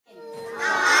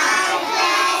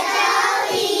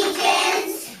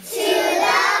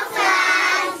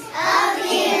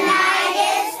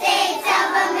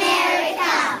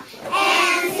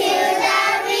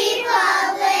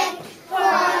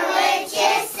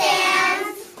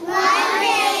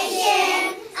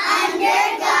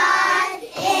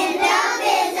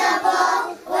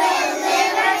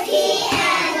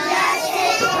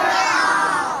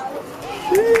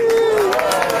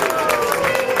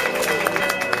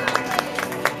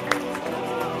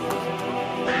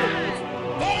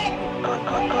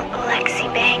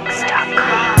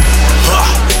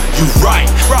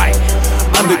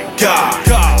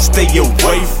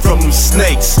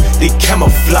snakes, they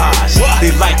camouflage.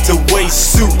 They like to wear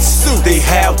suits, they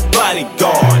have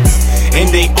bodyguards, and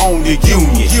they own the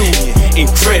union and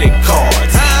credit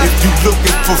cards. If you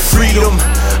looking for freedom,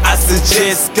 I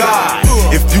suggest God.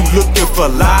 If you looking for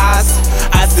lies,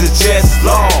 I suggest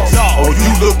laws. Or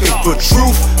you looking for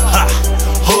truth,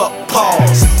 hold up,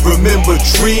 pause. Remember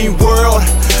Dream World?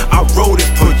 I wrote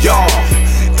it for y'all.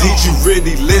 Did you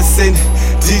really listen?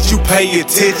 Did you pay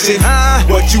attention?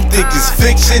 What you think is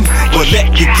fiction? Well,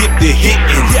 let you get the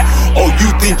hitting. Or you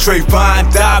think Trayvon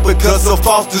died because of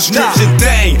false description?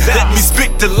 Dang, let me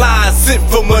spit the line sent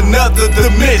from another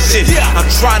dimension. I'm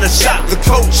trying to shock the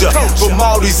culture from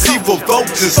all these evil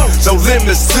vultures. No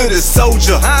limits to the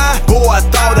soldier. Boy, I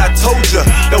thought I told ya.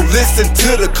 Don't listen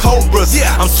to the cobras.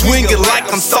 I'm swinging like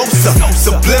I'm Sosa.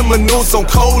 Subliminals on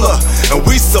cola, and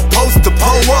we supposed to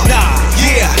pull up.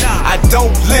 Yeah, I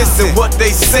don't listen what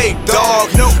they say, dog.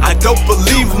 I don't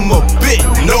believe them a bit.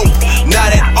 Nope,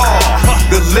 not at all.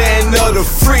 The land of the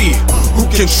free, who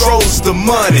controls the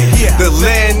money? The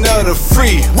land of the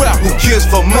free, who gives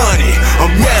for money?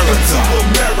 America,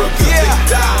 they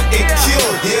die and kill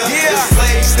here. The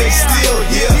slaves they steal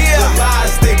here. The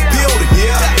lies they build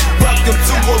here. Welcome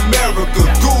to America,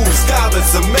 ghouls,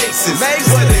 goblins, and masons.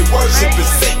 Where they worship is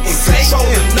Satan,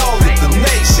 controlling all of the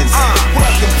nations.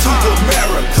 Welcome to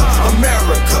America,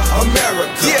 America, America.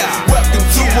 Welcome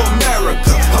to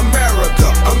America, America,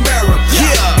 America.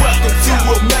 Welcome to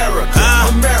America,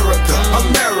 America,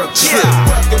 America.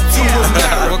 Welcome to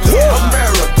America,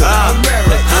 America,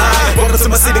 America. Welcome to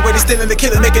my city where they stealing the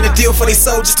killing, making a deal for they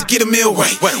soul just to get a meal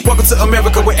right. Welcome to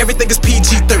America where everything is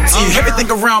PG-13,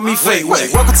 everything around me fade way.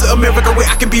 Welcome to America where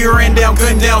I can be ran down,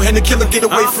 gunned down, and the killer get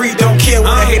away free. Don't care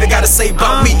what a hater gotta say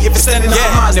about me. If it's standing up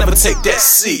for mine, never take that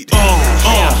seat.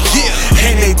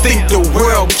 And they think the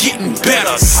world getting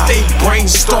better. Stay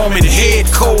brainstorming, head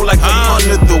cold like I'm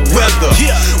under the weather.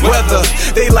 Whether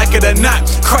they like it or not,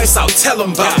 Christ, I'll tell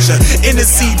them about ya.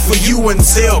 Intercede for you and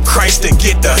tell Christ to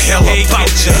get the hell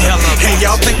about ya. And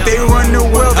y'all think they run the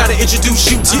world, gotta introduce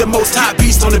you to the most high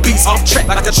beast on the beats. Off track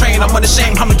like a train, I'm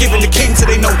unashamed, I'm giving the king till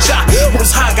they know Jah.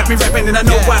 Most high got me rapping and I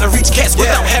know why to reach cats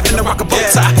without having to rock a bow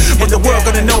tie. When the world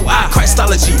gonna know I,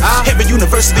 Christology, Heaven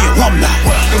University alumni.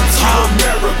 Welcome to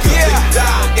America, they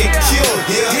die and kill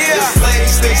here. The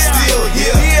slaves they steal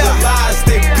here. The lies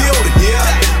they build here.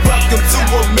 Welcome to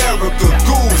America,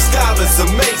 ghouls, goblins,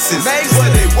 and masons.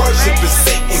 Where they worship is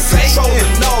Satan,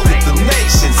 controlling all of the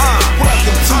nations.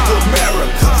 Welcome to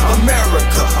America,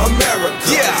 America, America.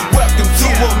 Welcome to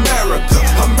America,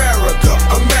 America,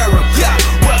 America.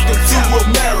 Welcome to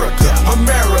America,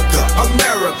 America,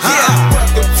 America.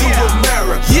 Welcome to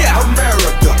America,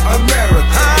 America,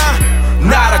 America.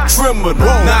 Not a criminal,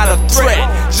 not a threat,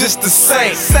 just a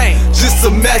saint, just a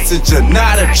messenger,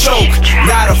 not a joke,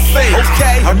 not a fake.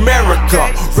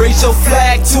 America, raise your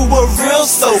flag to a real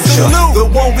soldier, the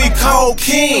one we call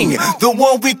King, the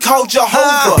one we call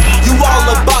Jehovah. You all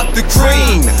about the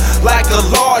green, like a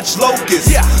large locust.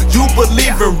 You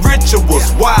believe in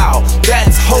rituals, wow,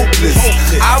 that's hopeless.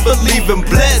 I believe in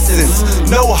blessings,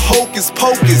 no hocus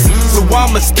pocus. So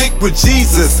I'ma stick with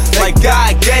Jesus, like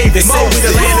God gave They say we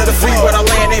the land of the free, but our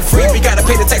land ain't free. We gotta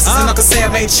pay the taxes and Uncle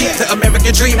Sam ain't cheap. The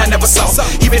American dream I never saw.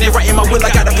 Even in writing my will,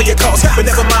 I gotta pay a cost. But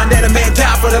never mind that a man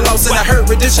died for the loss. And I heard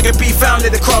redemption can be found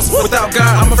at the cross. Without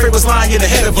God, I'm afraid what's lying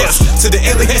ahead of us. To the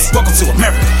aliens, welcome to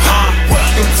America.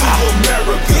 Welcome to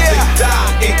America. They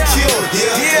die and kill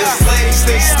here. The slaves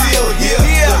they steal here.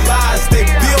 The lies they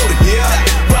build here.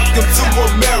 Welcome to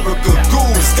America,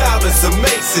 ghouls, goblins, and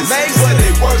masons. Where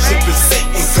they worship is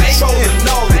Satan, controlling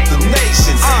all of the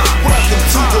nations. Welcome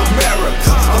to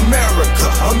America, America,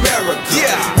 America.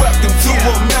 Welcome to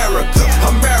America.